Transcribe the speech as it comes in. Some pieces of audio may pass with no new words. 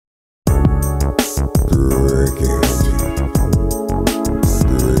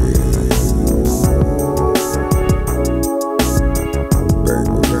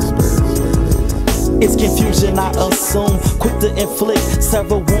assume. Quick to inflict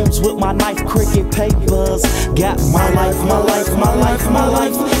several wounds with my knife, cricket papers. Got my life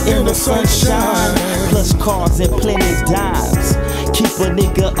in the sunshine. Plush cars and plenty dimes. Keep a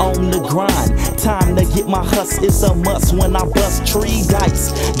nigga on the grind. Time to get my hustle, it's a must when I bust tree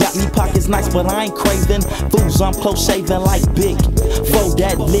dice. Got me pockets nice, but I ain't craving. Fools, I'm close shaven like Big. Fold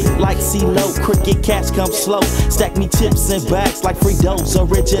that lick like CeeLo. Cricket cash come slow. Stack me chips in bags like Fritos.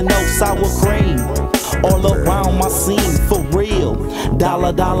 Original sour cream. All around my scene, for real.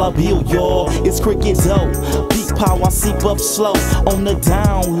 Dollar bill, y'all. It's cricket dough. Peak power, I seep up slow. On the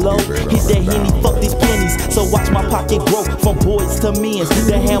down low. Hit that Henny, fuck these pennies. So watch my pocket grow from boys to men's.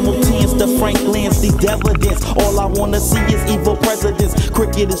 The Hamiltons, the Franklins, the Devidents. All I wanna see is evil presidents.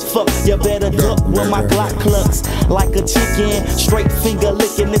 Cricket is fuck, you better duck when my Glock clucks. Like a chicken, straight finger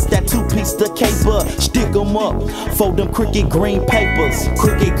licking. It's that two-piece to caper. Stick 'em up, fold them cricket green papers.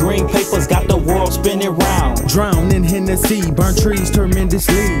 Cricket green papers got the world spinning round. Drown in Hennessy, burn trees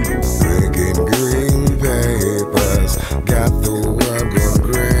tremendously. Cricket green papers got the world going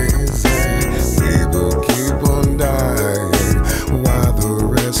crazy. People keep on dying while the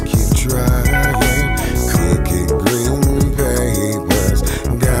rest keep trying. Cricket green papers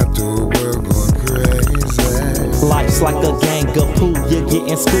got the world going crazy. Life's like a gang of poo, you get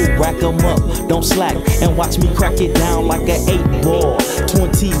in school, rack 'em up, don't slack, and watch me crack it down like an 8-ball.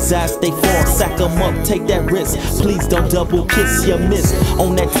 20s as they fall, sack 'em up, take that risk. Please don't double kiss your miss.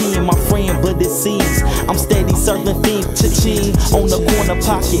 On that team, my friend, but it seems I'm steady serving things cha-ching on the corner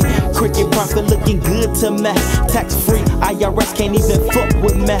pocket. Cricket profit looking good to me. Tax free, IRS can't even fuck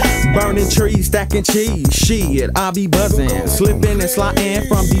with me. Burning trees, stacking cheese, shit, I be buzzing. Slipping and sliding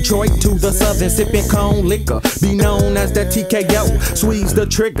from Detroit to the southern, sipping cone liquor. Be known as that TKO, squeeze the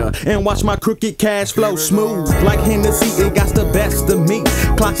trigger and watch my crooked cash flow smooth. Like Hennessy, it got the best of me.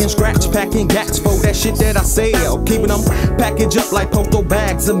 Clocking scratch, packing gats for that shit that I sell. Keeping them packaged up like postal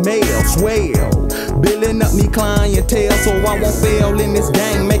bags of mail. Swell, building up me clientele so I won't fail in this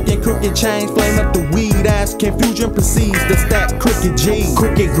game. Making crooked change, flame up the weed as Kinfusion proceeds to stack crooked G.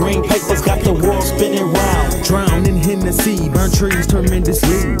 Cricket green papers got the world spinning round. Drown in Hennessy, burn trees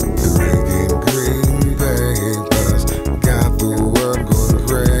tremendously. Cricket green papers got the world going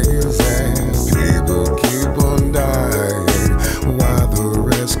crazy. People keep on dying while the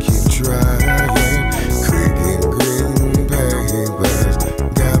rest keep trying. Cricket green papers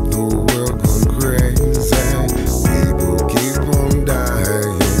got the world going crazy. People keep on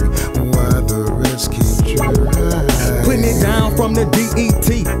dying while the rest keep trying. Putting it down from the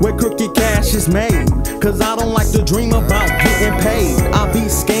DET where crooked cash is made. Cause I don't like to dream about getting paid. I be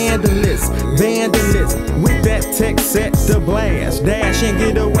scandalous, vandalous with that tech set to blast. Dash and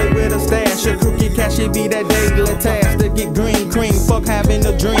get away with a stash. A crooked cash should be that daily task to get green cream. Fuck having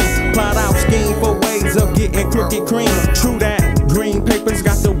a dream. Plot out scheme for ways of getting crooked cream. True that. Green papers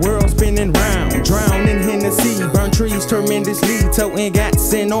got the world spinning round. Drown in Hennessy, burn trees tremendously. Toting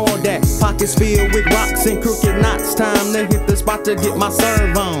gats and all that. Pockets filled with rocks and crooked knots. Time to hit the spot to get my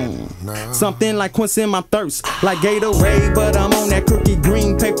serve on. Something like quenching my thirst, like Gatorade, but I'm on that crooked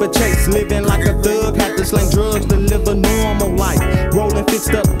green paper chase. Living like a thug, had to slang drugs to live a normal life. Rolling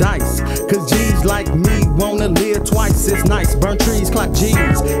fixed up dice, cause G's like me wanna live twice. It's nice, burn trees, clock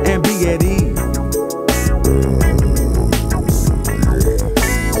G's, and be at ease.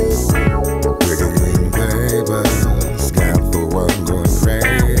 Cricket green papers got the world going crazy.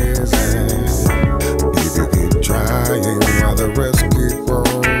 People keep trying while the rest keep on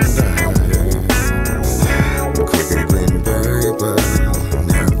dying. Cricket green papers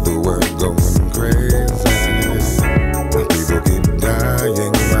got the world going crazy. People keep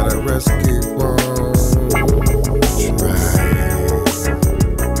dying while the rest keep on trying.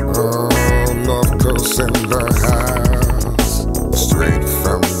 Oh, North Coast in the house, straight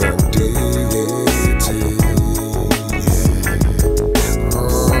from